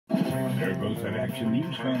There goes that Action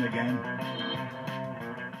News fan again.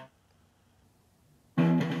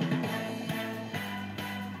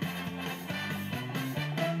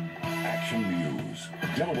 Action News,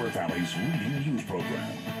 Delaware Valley's leading news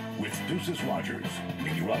program, with Deuces Rogers,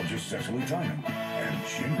 meteorologist Cecily Tynan, and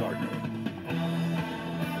Jim Gardner.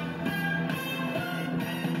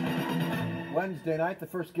 Wednesday night, the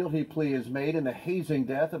first guilty plea is made in the hazing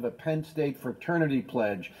death of a Penn State fraternity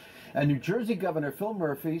pledge. And New Jersey Governor Phil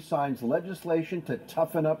Murphy signs legislation to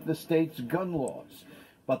toughen up the state's gun laws.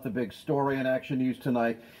 But the big story in Action News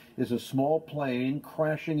tonight is a small plane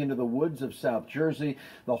crashing into the woods of South Jersey.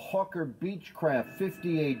 The Hawker Beechcraft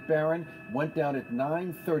 58 Baron went down at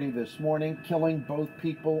 9:30 this morning, killing both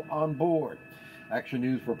people on board. Action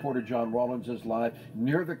News reporter John Rollins is live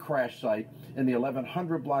near the crash site in the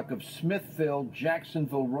 1100 block of Smithville,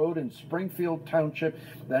 Jacksonville Road in Springfield Township.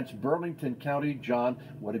 That's Burlington County. John,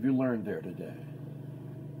 what have you learned there today?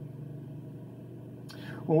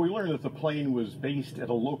 Well, we learned that the plane was based at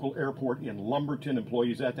a local airport in Lumberton.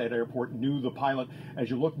 Employees at that airport knew the pilot.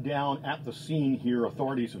 As you look down at the scene here,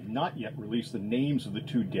 authorities have not yet released the names of the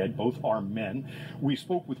two dead. Both are men. We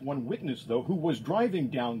spoke with one witness, though, who was driving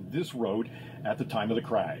down this road at the time of the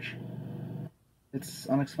crash. It's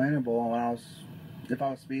unexplainable. If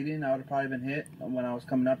I was speeding, I would have probably been hit. When I was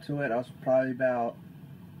coming up to it, I was probably about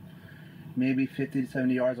maybe 50 to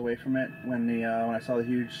 70 yards away from it when I saw the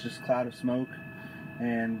huge cloud of smoke.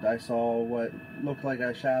 And I saw what looked like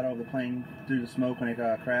a shadow of the plane through the smoke when it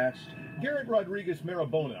crashed. Garrett Rodriguez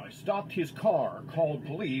Marabona stopped his car, called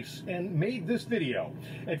police, and made this video.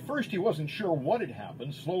 At first, he wasn't sure what had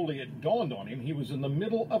happened. Slowly, it dawned on him he was in the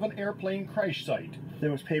middle of an airplane crash site. There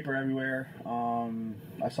was paper everywhere.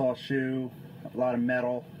 I saw a shoe, a lot of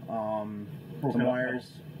metal, some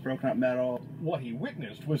wires, broken up metal. What he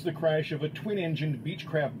witnessed was the crash of a twin-engined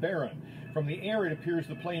Beechcraft Baron. From the air, it appears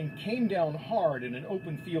the plane came down hard in an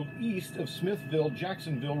open field east of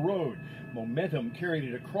Smithville-Jacksonville Road. Momentum carried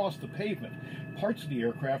it across the pavement. Parts of the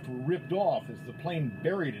aircraft were ripped off as the plane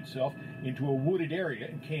buried itself into a wooded area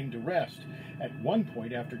and came to rest. At one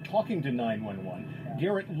point, after talking to 911,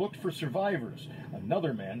 Garrett looked for survivors.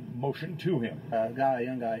 Another man motioned to him. A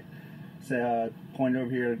young guy, pointed over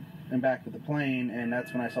here and back to the plane, and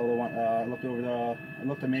that's when I saw the one. I looked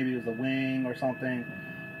at maybe it was a wing or something,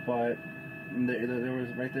 but there was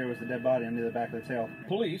right there was the dead body under the back of the tail.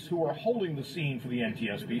 Police, who are holding the scene for the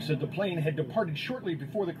NTSB, said the plane had departed shortly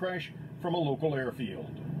before the crash from a local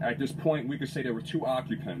airfield. At this point, we could say there were two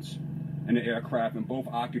occupants in the aircraft, and both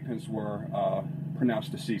occupants were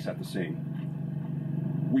pronounced deceased at the scene.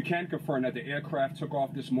 We can confirm that the aircraft took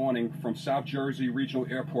off this morning from South Jersey Regional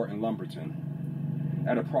Airport in Lumberton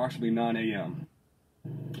at approximately 9 a.m.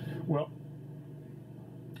 Well,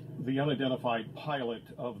 the unidentified pilot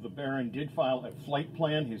of the Baron did file a flight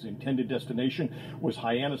plan. His intended destination was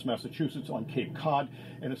Hyannis, Massachusetts on Cape Cod.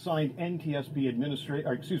 An assigned NTSB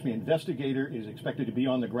investigator is expected to be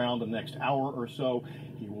on the ground the next hour or so.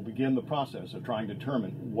 He will begin the process of trying to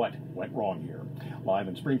determine what went wrong here. Live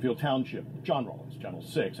in Springfield Township, John Rollins, Channel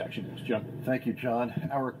 6, Action News. John. Thank you, John.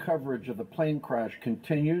 Our coverage of the plane crash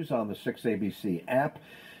continues on the 6 ABC app.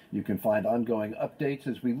 You can find ongoing updates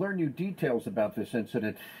as we learn new details about this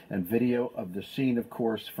incident and video of the scene, of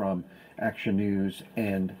course, from Action News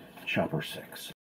and Chopper 6.